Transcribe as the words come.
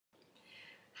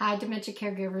Hi, dementia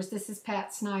caregivers. This is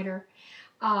Pat Snyder.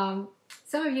 Some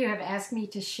of you have asked me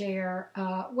to share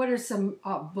what are some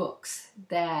books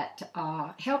that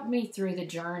helped me through the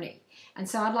journey. And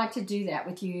so I'd like to do that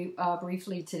with you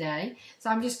briefly today. So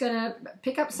I'm just going to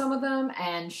pick up some of them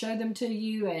and show them to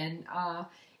you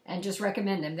and just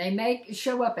recommend them. They may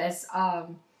show up as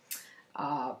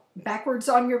backwards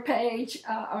on your page,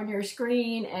 on your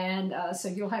screen, and so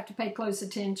you'll have to pay close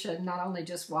attention, not only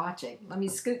just watching. Let me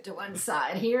scoot to one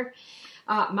side here.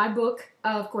 My book,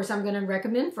 of course, I'm going to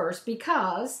recommend first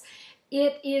because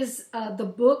it is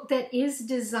the book that is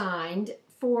designed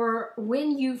for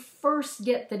when you first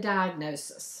get the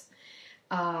diagnosis.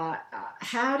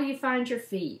 How do you find your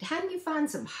feet? How do you find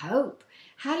some hope?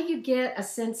 How do you get a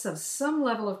sense of some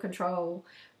level of control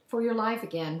for your life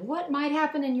again? What might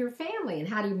happen in your family and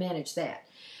how do you manage that?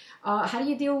 How do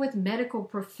you deal with medical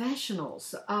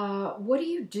professionals? What do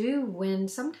you do when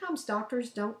sometimes doctors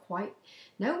don't quite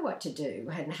know what to do?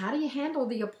 And how do you handle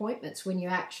the appointments when you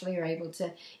actually are able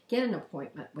to get an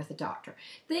appointment with a doctor?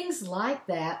 Things like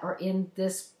that are in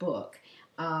this book.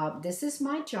 This is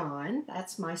my John.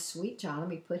 That's my sweet John. Let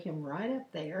me put him right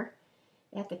up there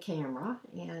at the camera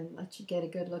and let you get a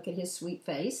good look at his sweet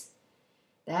face.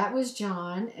 That was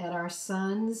John at our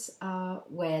son's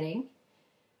wedding,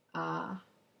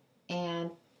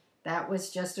 and that was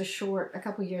just a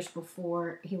couple years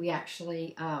before we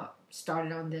actually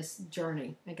started on this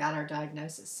journey and got our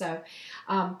diagnosis. So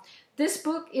this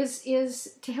book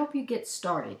is to help you get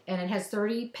started, and it has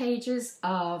 30 pages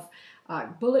of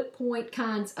bullet point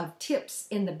kinds of tips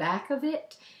in the back of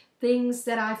it, things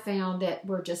that I found that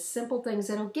were just simple things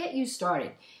that'll get you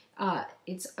started.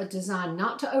 It's designed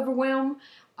not to overwhelm.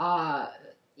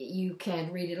 You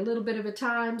can read it a little bit at a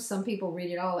time. Some people read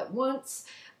it all at once.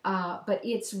 But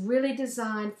it's really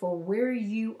designed for where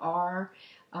you are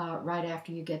right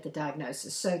after you get the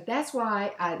diagnosis. So that's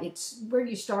why it's where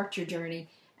you start your journey.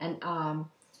 And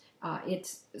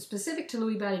it's specific to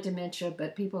Lewy body dementia,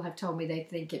 but people have told me they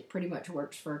think it pretty much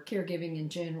works for caregiving in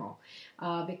general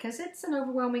because it's an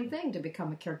overwhelming thing to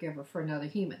become a caregiver for another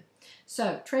human.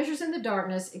 So, Treasures in the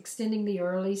Darkness, extending the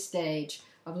early stage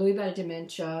of Lewy body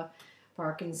dementia,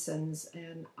 Parkinson's,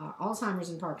 and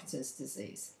Alzheimer's and Parkinson's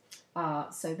disease.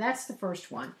 So that's the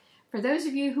first one. For those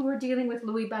of you who are dealing with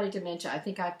Lewy body dementia, I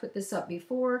think I put this up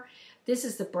before. This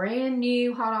is the brand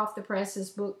new, hot off the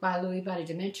presses book by Lewy body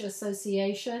Dementia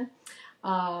Association,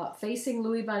 Facing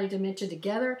Lewy body Dementia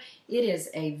Together. It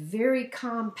is a very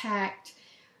compact,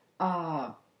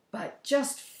 but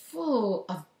just full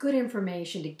of good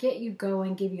information to get you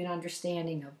going, give you an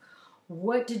understanding of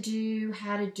what to do,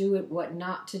 how to do it, what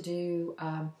not to do,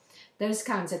 those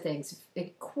kinds of things.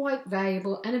 It's quite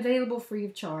valuable and available free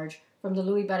of charge from the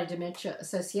Lewy body Dementia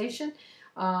Association.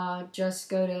 Just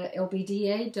go to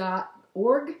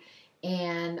lbda.org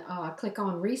and click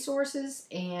on resources,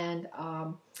 and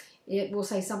it will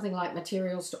say something like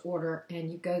materials to order, and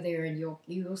you go there and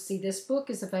you'll see this book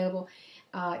is available.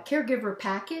 Caregiver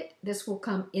packet. This will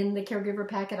come in the caregiver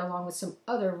packet along with some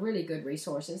other really good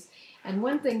resources. And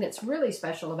one thing that's really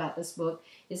special about this book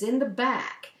is in the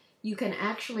back you can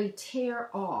actually tear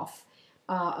off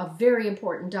a very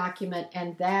important document,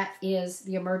 and that is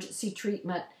the emergency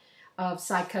treatment of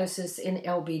psychosis in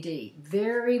LBD.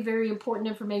 Very, very important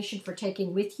information for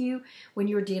taking with you when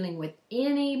you're dealing with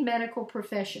any medical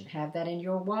profession. Have that in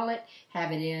your wallet,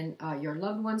 have it in your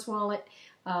loved one's wallet,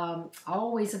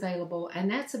 always available. And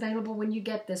that's available when you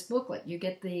get this booklet. You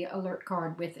get the alert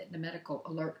card with it, the medical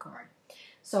alert card.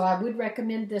 So I would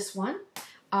recommend this one.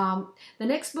 The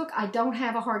next book I don't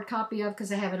have a hard copy of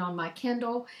because I have it on my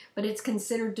Kindle, but it's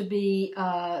considered to be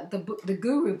the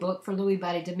guru book for Lewy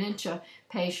body dementia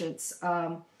patients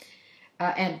and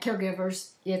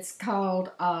caregivers. It's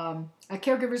called A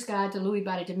Caregiver's Guide to Lewy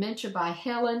body Dementia by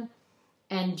Helen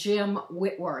and Jim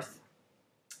Whitworth.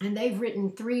 And they've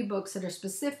written 3 books that are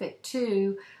specific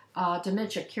to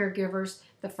dementia caregivers.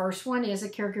 The first one is A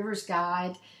Caregiver's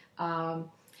Guide,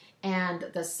 and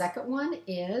the second one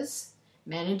is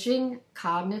Managing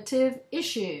Cognitive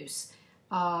Issues.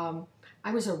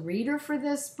 I was a reader for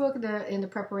this book in the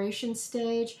preparation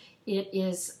stage. It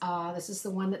is this is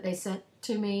the one that they sent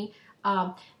to me,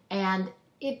 and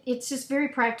it's just very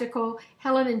practical.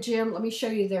 Helen and Jim, let me show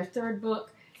you their third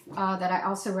book that I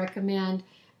also recommend.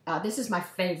 This is my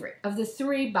favorite of the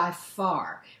 3 by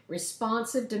far.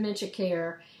 Responsive Dementia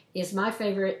Care is my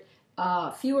favorite.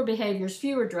 Fewer Behaviors,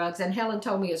 Fewer Drugs, and Helen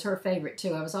told me is her favorite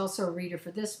too. I was also a reader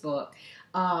for this book.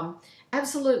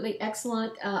 Absolutely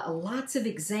excellent. Lots of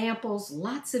examples,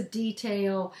 lots of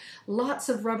detail, lots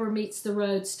of rubber meets the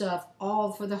road stuff,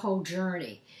 all for the whole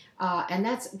journey. And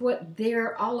that's what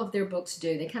all of their books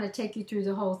do. They kind of take you through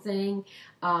the whole thing.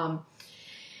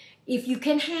 If you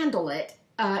can handle it,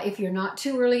 if you're not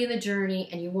too early in the journey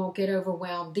and you won't get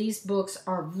overwhelmed, these books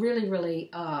are really, really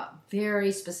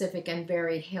very specific and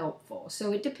very helpful.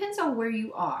 So it depends on where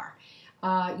you are.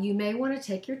 You may want to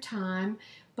take your time,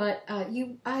 but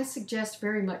I suggest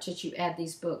very much that you add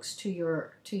these books to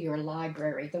your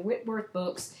library. The Whitworth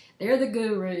books, they're the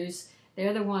gurus.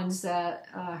 They're the ones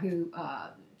who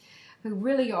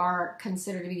really are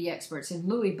considered to be the experts in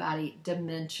Lewy body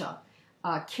dementia,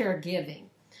 caregiving.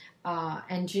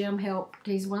 And Jim helped,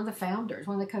 he's one of the founders,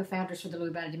 one of the co-founders for the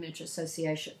Lewy Body Dementia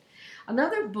Association.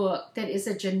 Another book that is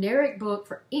a generic book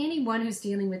for anyone who's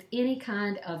dealing with any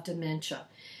kind of dementia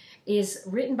is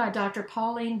written by Dr.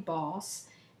 Pauline Boss,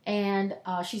 and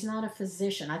she's not a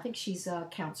physician. I think she's a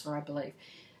counselor, I believe.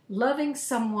 Loving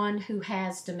Someone Who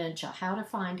Has Dementia, How to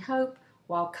Find Hope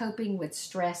While Coping with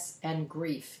Stress and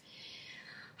Grief.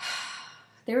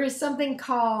 There is something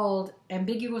called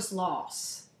ambiguous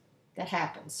loss that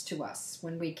happens to us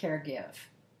when we caregive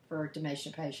for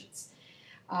dementia patients.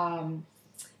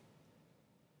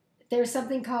 There's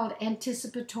something called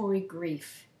anticipatory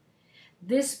grief.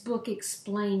 This book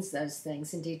explains those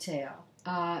things in detail.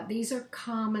 These are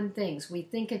common things. We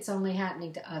think it's only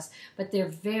happening to us, but they're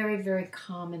very, very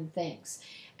common things.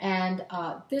 And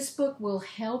this book will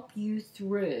help you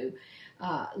through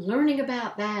learning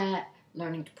about that,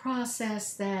 learning to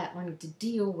process that, learning to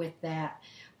deal with that.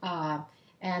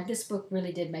 And this book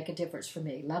really did make a difference for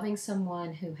me. Loving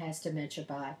Someone Who Has Dementia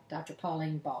by Dr.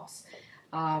 Pauline Boss.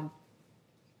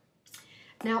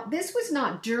 Now, this was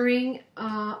not during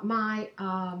my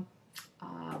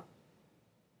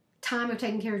time of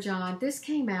taking care of John. This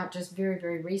came out just very,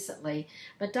 very recently.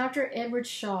 But Dr. Edward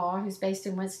Shaw, who's based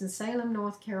in Winston-Salem,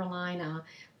 North Carolina,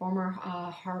 former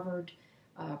Harvard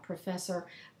professor,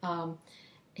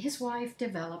 his wife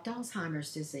developed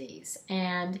Alzheimer's disease.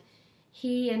 And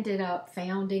he ended up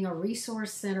founding a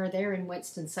resource center there in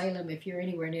Winston-Salem, if you're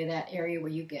anywhere near that area,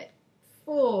 where you get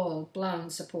full-blown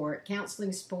support,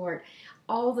 counseling support,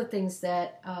 all the things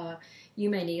that you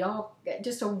may need.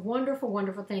 Just a wonderful,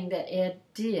 wonderful thing that Ed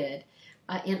did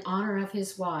in honor of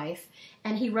his wife.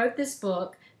 And he wrote this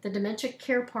book, The Dementia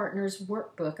Care Partners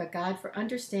Workbook, A Guide for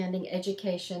Understanding,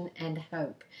 Education, and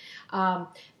Hope.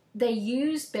 They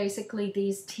used basically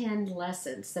these 10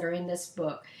 lessons that are in this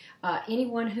book.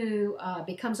 Anyone who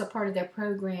becomes a part of their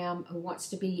program, who wants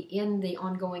to be in the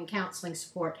ongoing counseling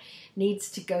support, needs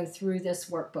to go through this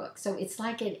workbook. So it's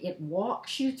like it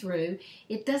walks you through.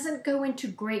 It doesn't go into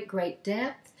great, great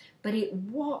depth, but it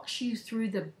walks you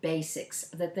through the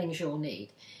basics of the things you'll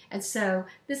need. And so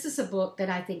this is a book that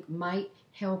I think might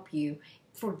help you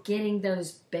for getting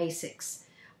those basics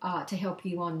to help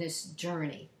you on this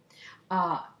journey.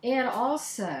 Ed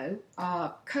also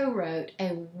co-wrote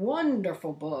a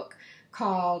wonderful book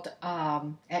called,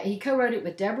 he co-wrote it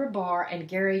with Deborah Barr and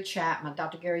Gary Chapman,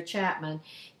 Dr. Gary Chapman,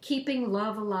 Keeping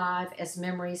Love Alive as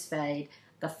Memories Fade,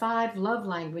 The 5 Love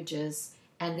Languages,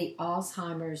 and the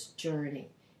Alzheimer's Journey.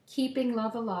 Keeping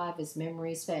Love Alive as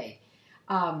Memories Fade.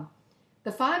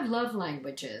 The 5 Love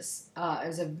Languages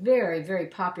is a very, very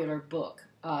popular book,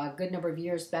 a good number of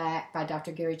years back, by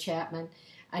Dr. Gary Chapman.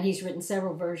 And he's written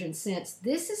several versions since.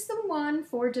 This is the one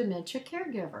for dementia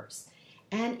caregivers.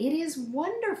 And it is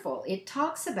wonderful. It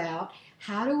talks about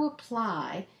how to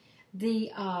apply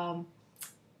the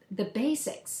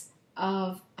basics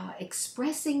of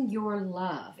expressing your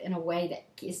love in a way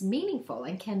that is meaningful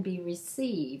and can be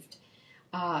received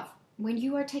when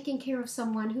you are taking care of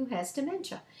someone who has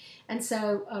dementia. And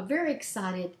so very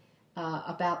excited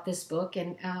about this book,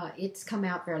 and it's come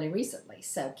out fairly recently.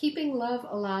 So Keeping Love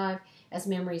Alive as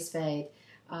Memories Fade.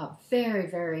 Very,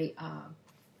 very,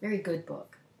 very good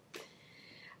book.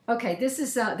 Okay, this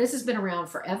has been around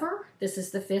forever. This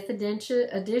is the 5th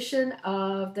edition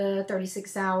of the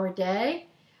 36-hour day.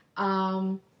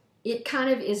 It kind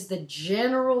of is the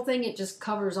general thing. It just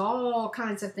covers all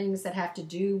kinds of things that have to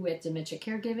do with dementia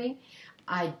caregiving.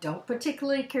 I don't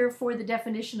particularly care for the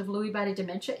definition of Lewy body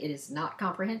dementia. It is not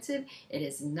comprehensive. It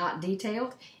is not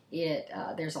detailed.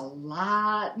 There's a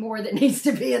lot more that needs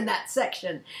to be in that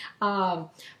section.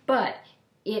 But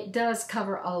it does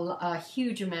cover a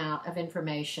huge amount of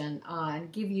information and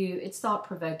it's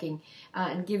thought-provoking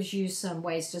and gives you some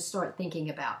ways to start thinking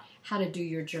about how to do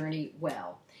your journey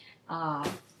well.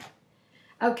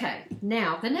 Okay,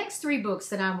 now the next 3 books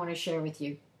that I want to share with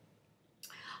you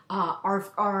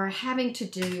are having to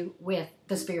do with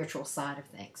the spiritual side of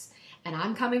things. And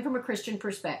I'm coming from a Christian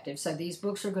perspective, so these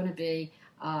books are going to be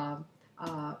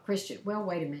Christian. Well,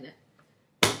 wait a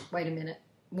minute.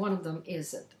 One of them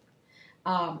isn't.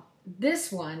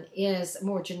 This one is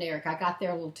more generic. I got there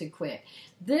a little too quick.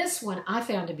 This one I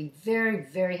found to be very,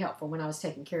 very helpful when I was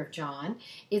taking care of John.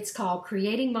 It's called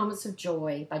Creating Moments of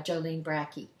Joy by Jolene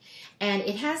Brackey. And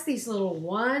it has these little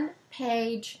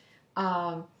one-page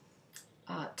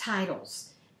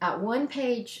titles,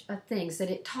 one-page things that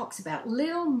it talks about,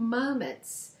 little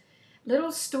moments,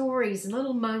 little stories and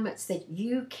little moments that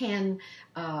you can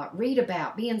read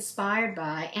about, be inspired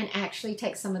by, and actually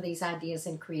take some of these ideas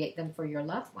and create them for your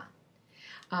loved one.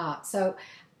 So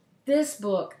this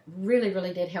book really,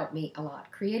 really did help me a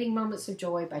lot. Creating Moments of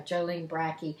Joy by Jolene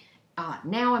Brackey.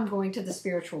 Now I'm going to the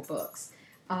spiritual books.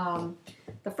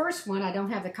 The first one, I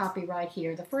don't have the copy right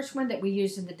here. The first one that we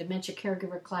used in the dementia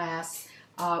caregiver class,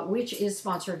 which is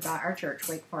sponsored by our church,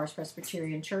 Wake Forest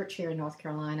Presbyterian Church here in North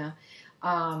Carolina,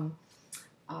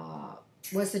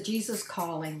 was the Jesus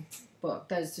Calling book.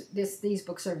 These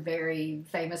books are very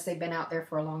famous. They've been out there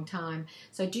for a long time.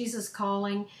 So Jesus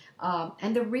Calling,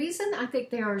 and the reason I think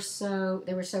they were so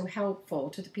helpful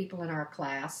to the people in our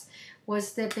class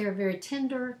was that they're very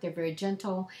tender, they're very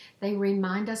gentle. They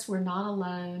remind us we're not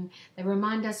alone. They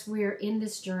remind us we're in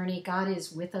this journey. God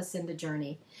is with us in the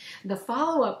journey. The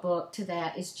follow-up book to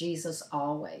that is Jesus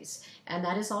Always, and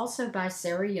that is also by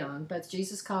Sarah Young, both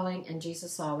Jesus Calling and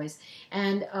Jesus Always.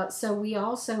 And so we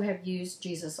also have used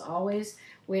Jesus Always,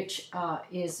 which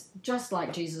is just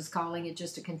like Jesus Calling. It's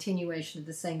just a continuation of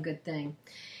the same good thing.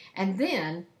 And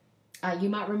then you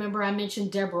might remember I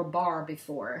mentioned Deborah Barr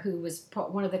before, who was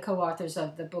one of the co-authors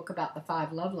of the book about the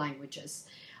 5 love languages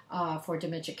for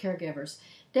dementia caregivers.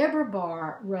 Deborah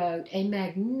Barr wrote a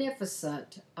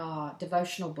magnificent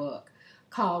devotional book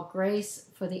called Grace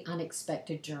for the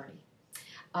Unexpected Journey.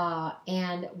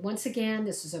 And once again,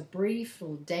 this is a brief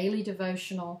little daily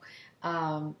devotional.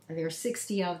 There are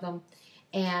 60 of them,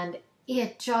 and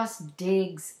it just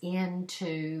digs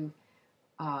into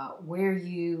where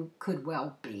you could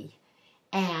well be.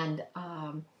 And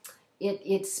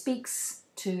it speaks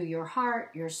to your heart,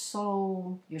 your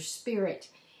soul, your spirit,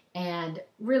 and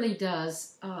really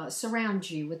does surround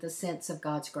you with a sense of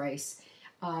God's grace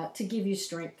to give you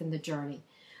strength in the journey.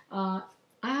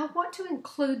 I want to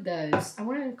include those. I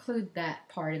want to include that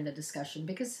part in the discussion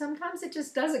because sometimes it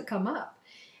just doesn't come up.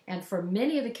 And for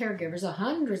many of the caregivers,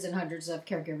 hundreds and hundreds of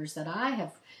caregivers that I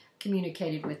have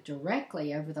communicated with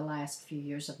directly over the last few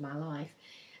years of my life,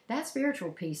 that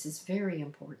spiritual piece is very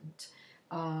important.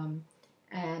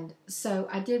 And so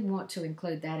I did want to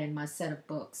include that in my set of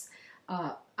books.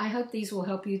 I hope these will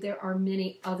help you. There are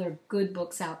many other good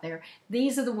books out there.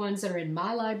 These are the ones that are in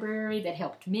my library that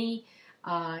helped me.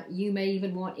 You may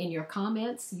even want in your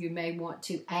comments, you may want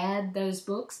to add those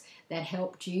books that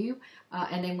helped you.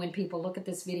 And then when people look at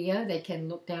this video, they can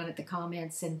look down at the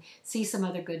comments and see some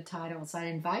other good titles. I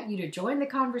invite you to join the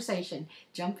conversation,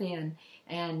 jump in,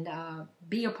 and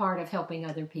be a part of helping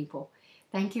other people.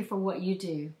 Thank you for what you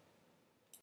do.